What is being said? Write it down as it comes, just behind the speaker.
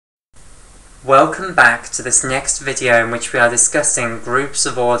Welcome back to this next video in which we are discussing groups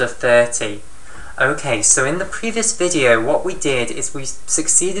of order 30. Okay, so in the previous video what we did is we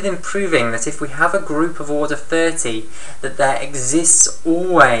succeeded in proving that if we have a group of order 30, that there exists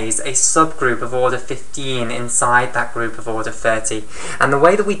always a subgroup of order 15 inside that group of order 30. And the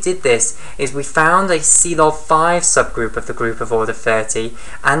way that we did this is we found a C-log5 subgroup of the group of order 30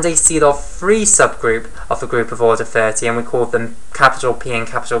 and a C-log3 subgroup of the group of order 30, and we called them capital P and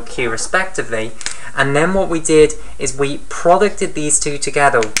capital Q respectively. And then what we did is we producted these two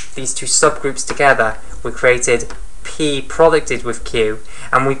together, these two subgroups together. We created P producted with Q,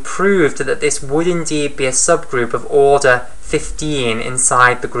 and we proved that this would indeed be a subgroup of order 15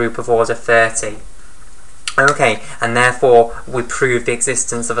 inside the group of order 30. Okay, and therefore we proved the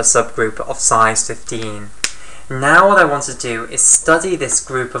existence of a subgroup of size 15. Now what I want to do is study this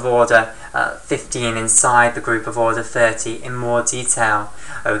group of order 15 inside the group of order 30 in more detail.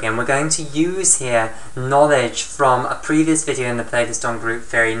 Again, we're going to use here knowledge from a previous video in the playlist on group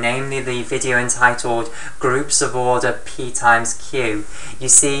theory, namely the video entitled Groups of Order P times Q. You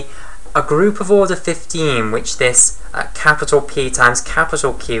see, a group of order 15, which this capital P times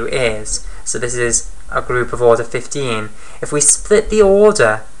capital Q is, so this is a group of order 15, if we split the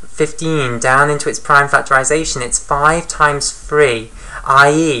order 15 down into its prime factorization, it's 5 times 3,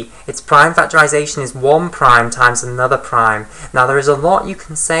 i.e. its prime factorization is 1 prime times another prime. Now there is a lot you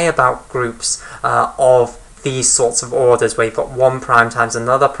can say about groups of these sorts of orders where you've got 1 prime times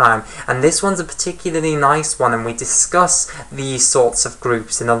another prime, and this one's a particularly nice one, and we discuss these sorts of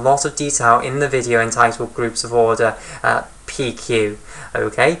groups in a lot of detail in the video entitled Groups of Order PQ.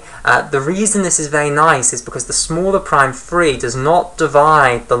 Okay, the reason this is very nice is because the smaller prime 3 does not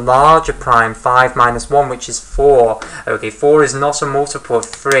divide the larger prime 5 minus 1, which is 4. Okay, 4 is not a multiple of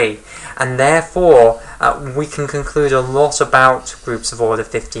 3, and therefore we can conclude a lot about groups of order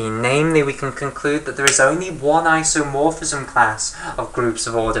 15. Namely, we can conclude that there is only one isomorphism class of groups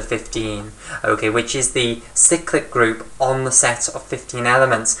of order 15, okay, which is the cyclic group on the set of 15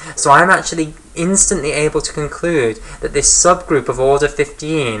 elements. So I'm actually instantly able to conclude that this subgroup of order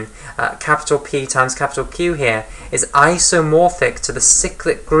 15, capital P times capital Q here, is isomorphic to the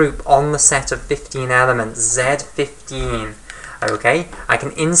cyclic group on the set of 15 elements, Z15. Okay, I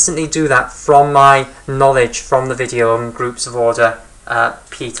can instantly do that from my knowledge from the video on groups of order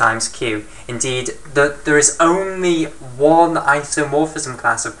P times Q. Indeed, there is only one isomorphism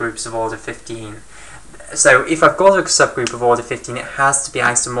class of groups of order 15. So if I've got a subgroup of order 15, it has to be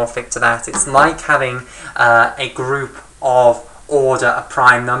isomorphic to that. It's like having a group of order a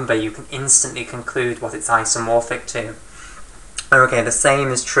prime number. You can instantly conclude what it's isomorphic to. Okay, the same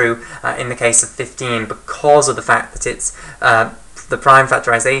is true in the case of 15, because of the fact that it's the prime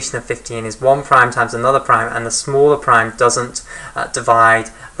factorization of 15 is 1 prime times another prime, and the smaller prime doesn't divide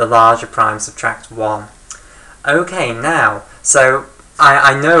the larger prime, subtract 1. Okay, now, so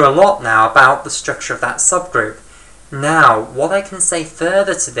I know a lot now about the structure of that subgroup. Now, what I can say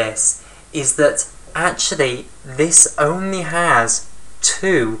further to this is that actually this only has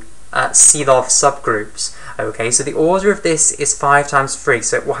 2 C-log subgroups. Okay, so the order of this is 5 times 3,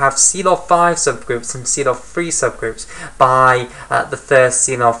 so it will have C-log5 subgroups and C-log3 subgroups by the first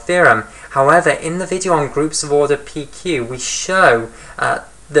C-log theorem. However, in the video on groups of order PQ, we show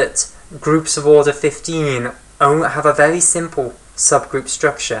that groups of order 15 have a very simple subgroup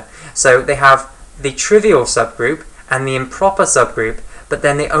structure. So they have the trivial subgroup and the improper subgroup, but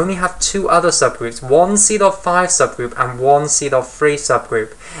then they only have 2 other subgroups, one C-log5 subgroup and one C-log3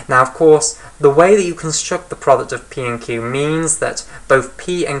 subgroup. Now, of course, the way that you construct the product of P and Q means that both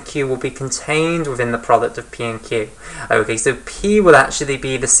P and Q will be contained within the product of P and Q. Okay, so P will actually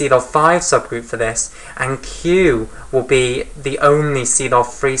be the C-log5 subgroup for this, and Q will be the only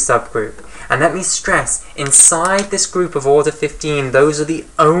C-log3 subgroup. And let me stress, inside this group of order 15, those are the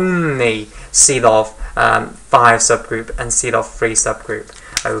only C-log5 subgroup and C-log3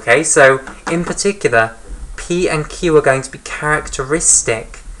 subgroup. Okay, so in particular, P and Q are going to be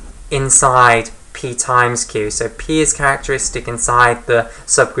characteristic inside P times Q. So P is characteristic inside the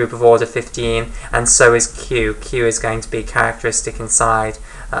subgroup of order 15, and so is Q. Q is going to be characteristic inside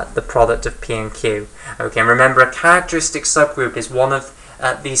the product of P and Q. Okay, and remember, a characteristic subgroup is one of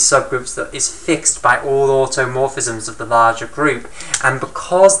these subgroups that is fixed by all automorphisms of the larger group, and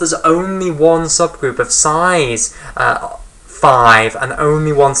because there's only one subgroup of size 5 and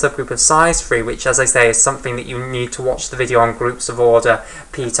only one subgroup of size 3, which, as I say, is something that you need to watch the video on groups of order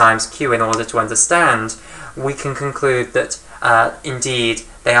P times Q in order to understand, we can conclude that indeed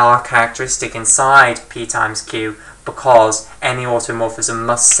they are characteristic inside P times Q, because any automorphism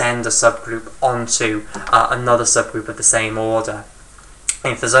must send a subgroup onto another subgroup of the same order.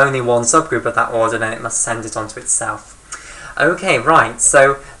 If there's only one subgroup of that order, then it must send it onto itself. Okay, right,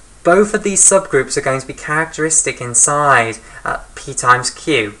 so both of these subgroups are going to be characteristic inside P times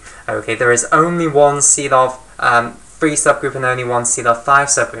Q. Okay, there is only one CELOV 3 subgroup and only one CELOV 5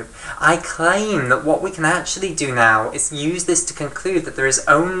 subgroup. I claim that what we can actually do now is use this to conclude that there is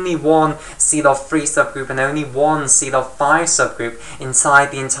only one CELOV 3 subgroup and only one CELOV 5 subgroup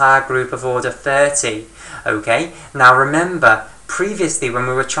inside the entire group of order 30. Okay, now remember, previously when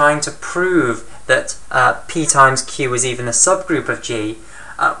we were trying to prove that P times Q was even a subgroup of G,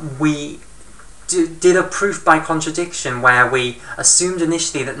 we did a proof by contradiction where we assumed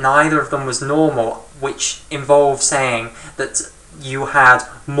initially that neither of them was normal, which involved saying that you had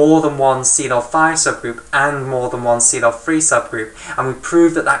more than one CELOV 5 subgroup and more than one CELOV 3 subgroup, and we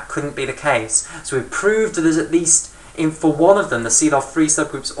proved that that couldn't be the case. So we proved that there's at least for one of them, the CELOV 3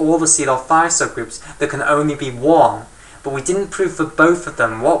 subgroups or the CELOV 5 subgroups, there can only be one. But we didn't prove for both of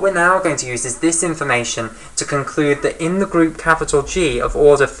them. What we're now going to use is this information to conclude that in the group capital G of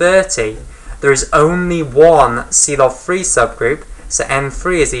order 30, there is only one CELOV 3 subgroup, so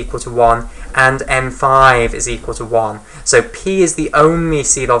M3 is equal to 1, and M5 is equal to 1. So P is the only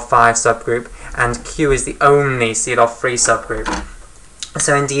CELOV 5 subgroup, and Q is the only CELOV 3 subgroup.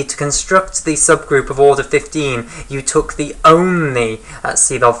 So indeed, to construct the subgroup of order 15, you took the only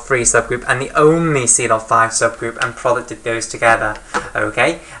CELOV 3 subgroup and the only CELOV 5 subgroup and producted those together.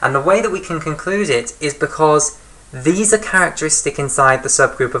 Okay? And the way that we can conclude it is because these are characteristic inside the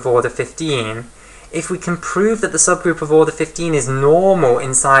subgroup of order 15. If we can prove that the subgroup of order 15 is normal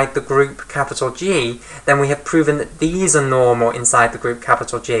inside the group capital G, then we have proven that these are normal inside the group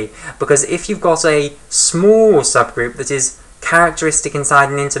capital G. Because if you've got a small subgroup that is characteristic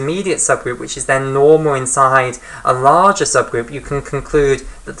inside an intermediate subgroup, which is then normal inside a larger subgroup, you can conclude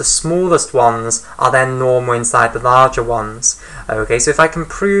that the smallest ones are then normal inside the larger ones. Okay, so if I can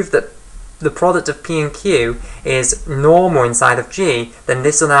prove that the product of P and Q is normal inside of G, then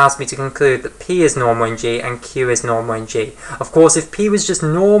this allows me to conclude that P is normal in G and Q is normal in G. Of course, if P was just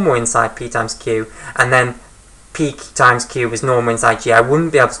normal inside P times Q, and then P times Q was normal inside G, I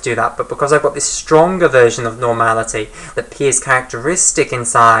wouldn't be able to do that, but because I've got this stronger version of normality, that P is characteristic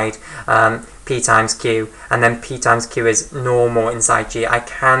inside P times Q, and then P times Q is normal inside G, I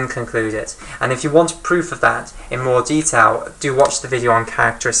can conclude it. And if you want proof of that in more detail, do watch the video on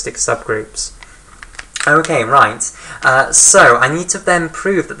characteristic subgroups. Okay, right, so I need to then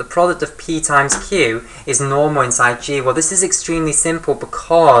prove that the product of P times Q is normal inside G. Well, this is extremely simple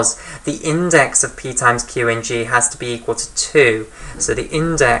because the index of P times Q in G has to be equal to 2. So the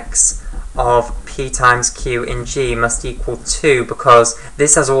index of P times Q in G must equal 2 because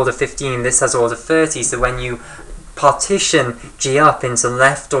this has order 15, this has order 30, so when you partition G up into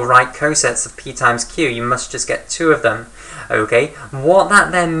left or right cosets of P times Q, you must just get 2 of them. Okay, what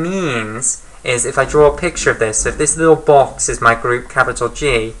that then means is if I draw a picture of this, so if this little box is my group capital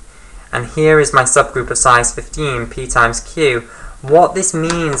G, and here is my subgroup of size 15, P times Q, what this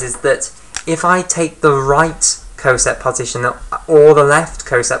means is that if I take the right coset partition or the left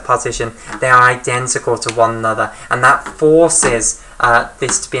coset partition, they are identical to one another, and that forces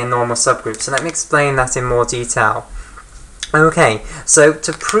this to be a normal subgroup. So let me explain that in more detail. Okay, so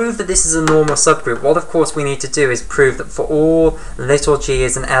to prove that this is a normal subgroup, what of course we need to do is prove that for all little g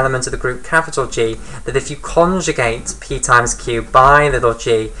is an element of the group capital G, that if you conjugate P times Q by little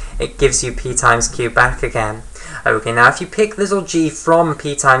g, it gives you P times Q back again. Okay, now if you pick little g from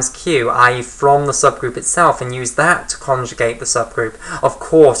P times Q, i.e. from the subgroup itself, and use that to conjugate the subgroup, of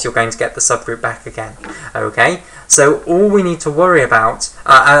course you're going to get the subgroup back again. Okay, so all we need to worry about,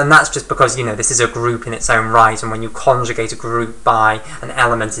 and that's just because, you know, this is a group in its own right, and when you conjugate a group by an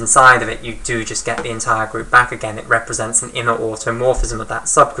element inside of it, you do just get the entire group back again. It represents an inner automorphism of that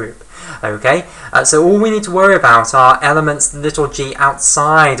subgroup. Okay, so all we need to worry about are elements little g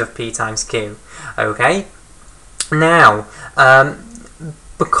outside of P times Q. Okay. Now,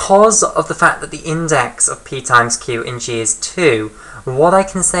 because of the fact that the index of P times Q in G is 2, what I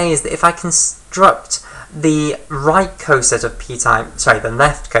can say is that if I construct the right coset of P times, sorry, the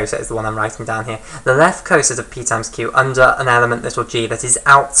left coset is the one I'm writing down here, the left coset of P times Q under an element little g that is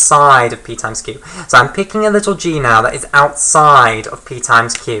outside of P times Q. So I'm picking a little g now that is outside of P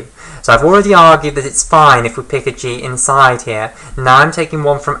times Q. So I've already argued that it's fine if we pick a g inside here. Now I'm taking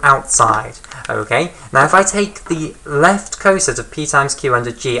one from outside. Okay, now if I take the left coset of P times Q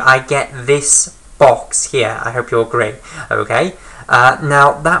under G, I get this box here. I hope you'll agree. Okay,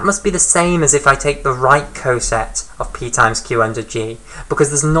 now that must be the same as if I take the right coset of P times Q under G, because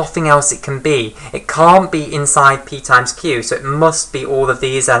there's nothing else it can be. It can't be inside P times Q, so it must be all of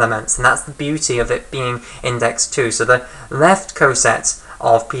these elements, and that's the beauty of it being index 2. So the left coset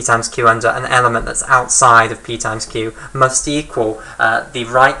of p times q under an element that's outside of p times q must equal the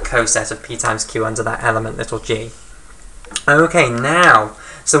right coset of p times q under that element little g. Okay, now,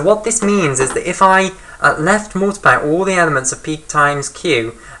 so what this means is that if I left multiply all the elements of p times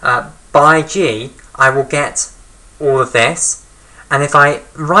q by g, I will get all of this, and if I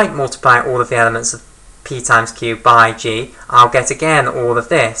right multiply all of the elements of p times q by g, I'll get again all of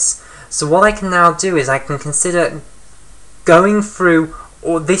this. So what I can now do is I can consider going through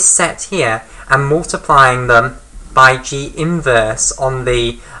this set here and multiplying them by g inverse on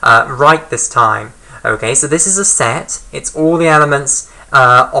the right this time. Okay, so this is a set, it's all the elements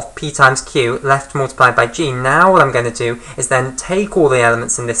of p times q left multiplied by g. Now what I'm going to do is then take all the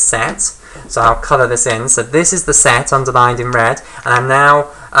elements in this set, so I'll colour this in, so this is the set underlined in red, and I'm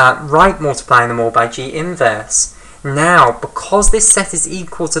now right multiplying them all by g inverse. Now, because this set is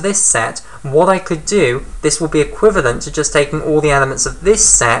equal to this set, what I could do, this will be equivalent to just taking all the elements of this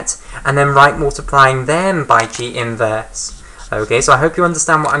set and then right multiplying them by g inverse. Okay, so I hope you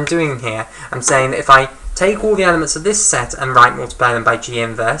understand what I'm doing here. I'm saying that if I take all the elements of this set and right multiply them by g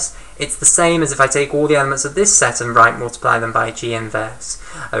inverse, it's the same as if I take all the elements of this set and right multiply them by g inverse.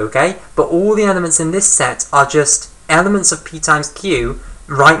 Okay, but all the elements in this set are just elements of p times q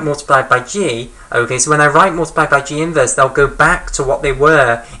right multiplied by g. Okay, so when I right multiply by g inverse, they'll go back to what they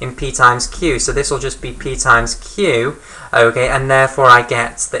were in p times q. So this will just be p times q. Okay, and therefore I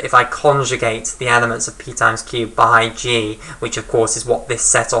get that if I conjugate the elements of p times q by g, which of course is what this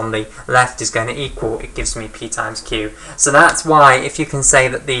set on the left is going to equal, it gives me p times q. So that's why if you can say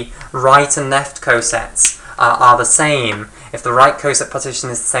that the right and left cosets are the same, if the right coset partition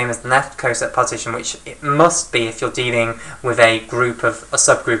is the same as the left coset partition, which it must be if you're dealing with a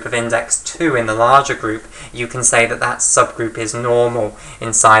subgroup of index 2 in the larger group, you can say that that subgroup is normal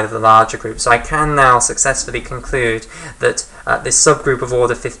inside of the larger group. So I can now successfully conclude that this subgroup of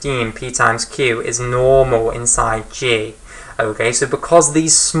order 15, p times q, is normal inside G. Okay, so because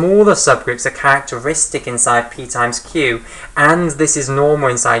these smaller subgroups are characteristic inside p times q, and this is normal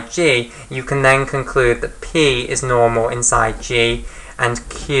inside G, you can then conclude that p is normal inside G, and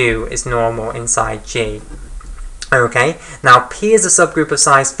q is normal inside G. Okay, now p is a subgroup of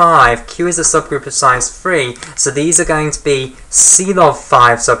size 5, q is a subgroup of size 3, so these are going to be C log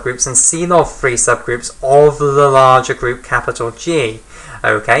 5 subgroups and C log 3 subgroups of the larger group capital G.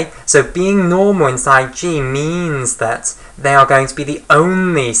 Okay, so being normal inside G means that they are going to be the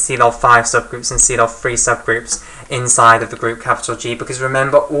only C log 5 subgroups and C log 3 subgroups inside of the group capital G, because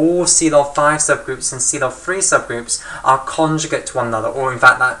remember, all C log 5 subgroups and C log 3 subgroups are conjugate to one another, or in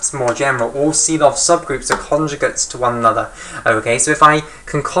fact that's more general, all C log subgroups are conjugates to one another. Okay, so if I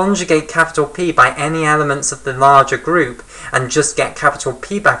can conjugate capital P by any elements of the larger group and just get capital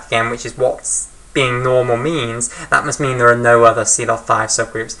P back again, which is what's being normal means, that must mean there are no other C log 5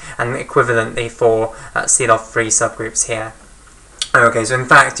 subgroups, and equivalently for C log 3 subgroups here. Okay, so in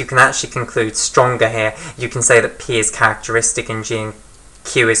fact you can actually conclude stronger here. You can say that P is characteristic in G and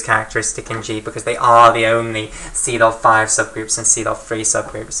Q is characteristic in G, because they are the only C log 5 subgroups and C log 3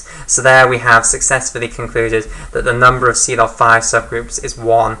 subgroups. So there we have successfully concluded that the number of C log 5 subgroups is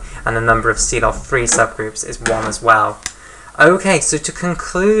 1, and the number of C log 3 subgroups is 1 as well. Okay, so to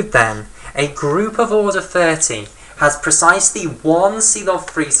conclude then, a group of order 30 has precisely one C log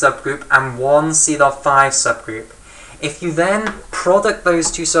 3 subgroup and one C log 5 subgroup. If you then product those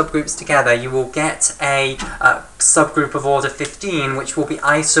two subgroups together, you will get a subgroup of order 15, which will be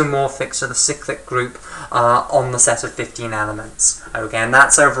isomorphic to the cyclic group on the set of 15 elements. Okay, and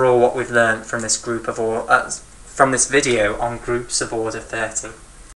that's overall what we've learned from this group of from this video on groups of order 30.